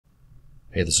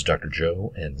Hey, this is Dr.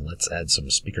 Joe, and let's add some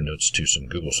speaker notes to some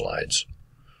Google Slides.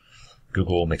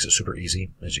 Google makes it super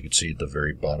easy. As you can see at the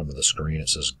very bottom of the screen, it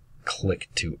says click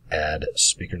to add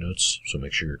speaker notes. So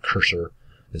make sure your cursor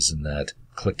is in that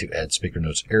click to add speaker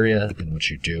notes area, in which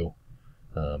you do.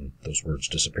 Those words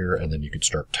disappear, and then you can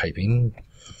start typing.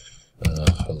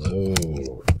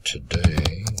 Hello,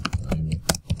 today I'm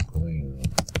going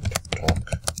to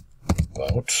talk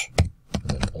about,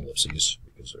 and then ellipses,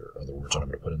 because there are other words I'm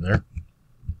going to put in there.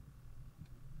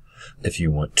 If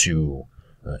you want to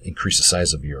increase the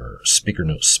size of your speaker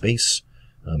note space,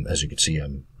 as you can see,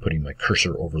 I'm putting my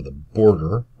cursor over the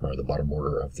border, or the bottom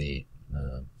border of the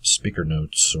speaker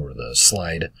notes or the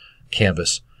slide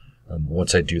canvas.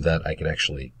 Once I do that, I can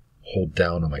actually hold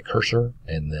down on my cursor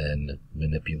and then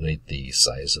manipulate the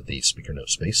size of the speaker note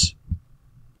space.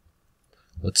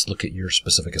 Let's look at your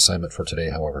specific assignment for today,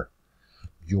 however.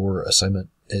 Your assignment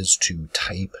is to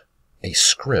type a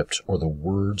script, or the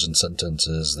words and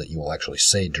sentences that you will actually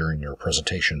say during your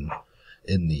presentation,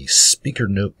 in the speaker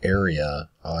note area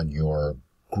on your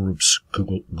group's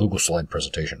Google Slide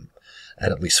presentation.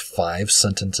 Add at least 5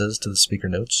 sentences to the speaker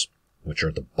notes, which are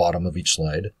at the bottom of each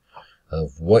slide,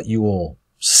 of what you will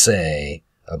say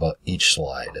about each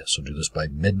slide. So do this by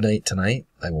midnight tonight.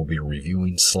 I will be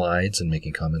reviewing slides and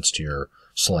making comments to your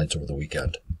slides over the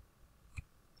weekend.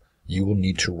 You will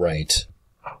need to write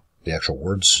the actual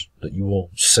words that you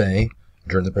will say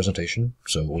during the presentation.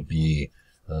 So it will be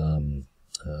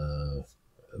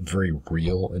very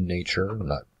real in nature,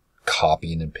 not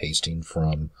copying and pasting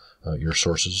from your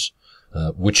sources,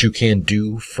 which you can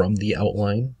do from the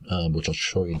outline, which I'll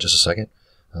show you in just a second.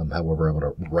 However, I'm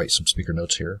going to write some speaker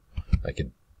notes here. I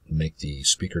could make the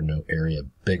speaker note area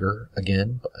bigger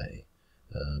again by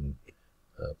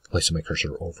placing my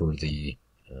cursor over the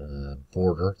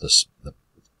border, the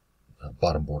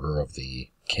bottom border of the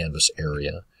canvas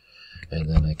area, and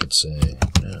then I could say,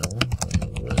 now I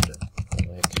would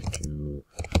like to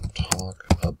talk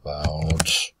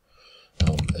about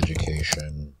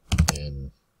education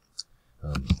in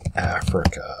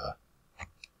Africa,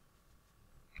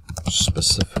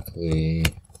 specifically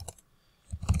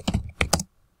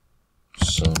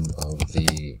some of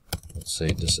the, let's say,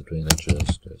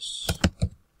 disadvantages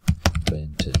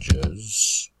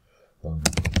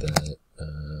that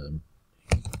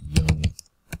young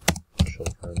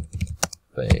children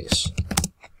face.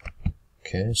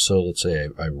 Okay, so let's say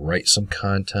I write some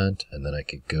content, and then I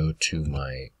could go to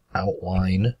my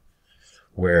outline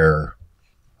where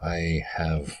I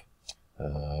have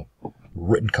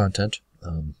written content.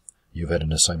 You've had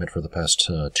an assignment for the past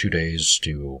 2 days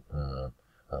to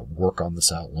work on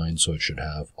this outline, so it should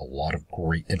have a lot of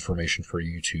great information for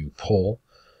you to pull.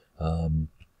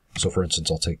 So for instance,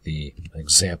 I'll take the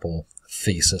example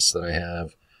thesis that I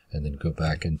have and then go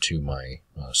back into my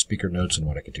speaker notes, and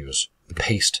what I could do is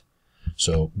paste.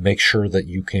 So make sure that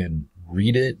you can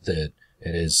read it, that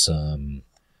it is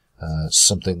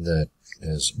something that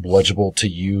is legible to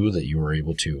you, that you are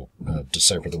able to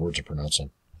decipher the words and pronounce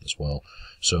them as well.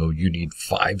 So you need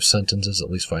 5 sentences,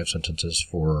 at least 5 sentences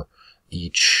for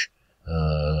each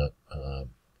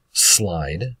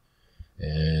slide.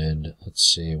 And let's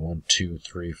see, 1, 2,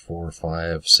 3, 4,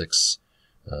 5, 6,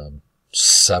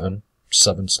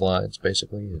 7 slides,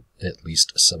 basically, at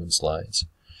least 7 slides.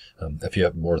 If you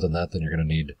have more than that, then you're going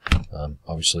to need,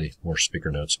 obviously, more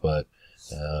speaker notes, but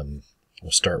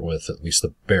we'll start with at least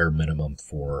the bare minimum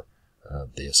for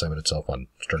the assignment itself,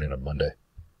 starting on Monday.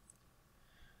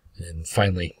 And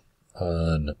finally,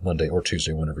 on Monday or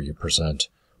Tuesday, whenever you present,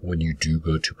 when you do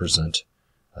go to present,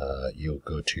 you'll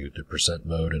go to the present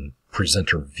mode and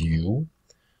presenter view,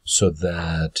 so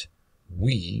that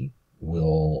we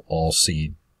will all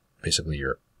see basically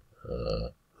your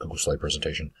Google Slide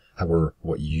presentation. However,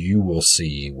 what you will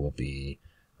see will be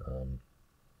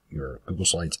your Google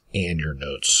Slides and your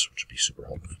notes, which will be super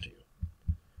helpful to you.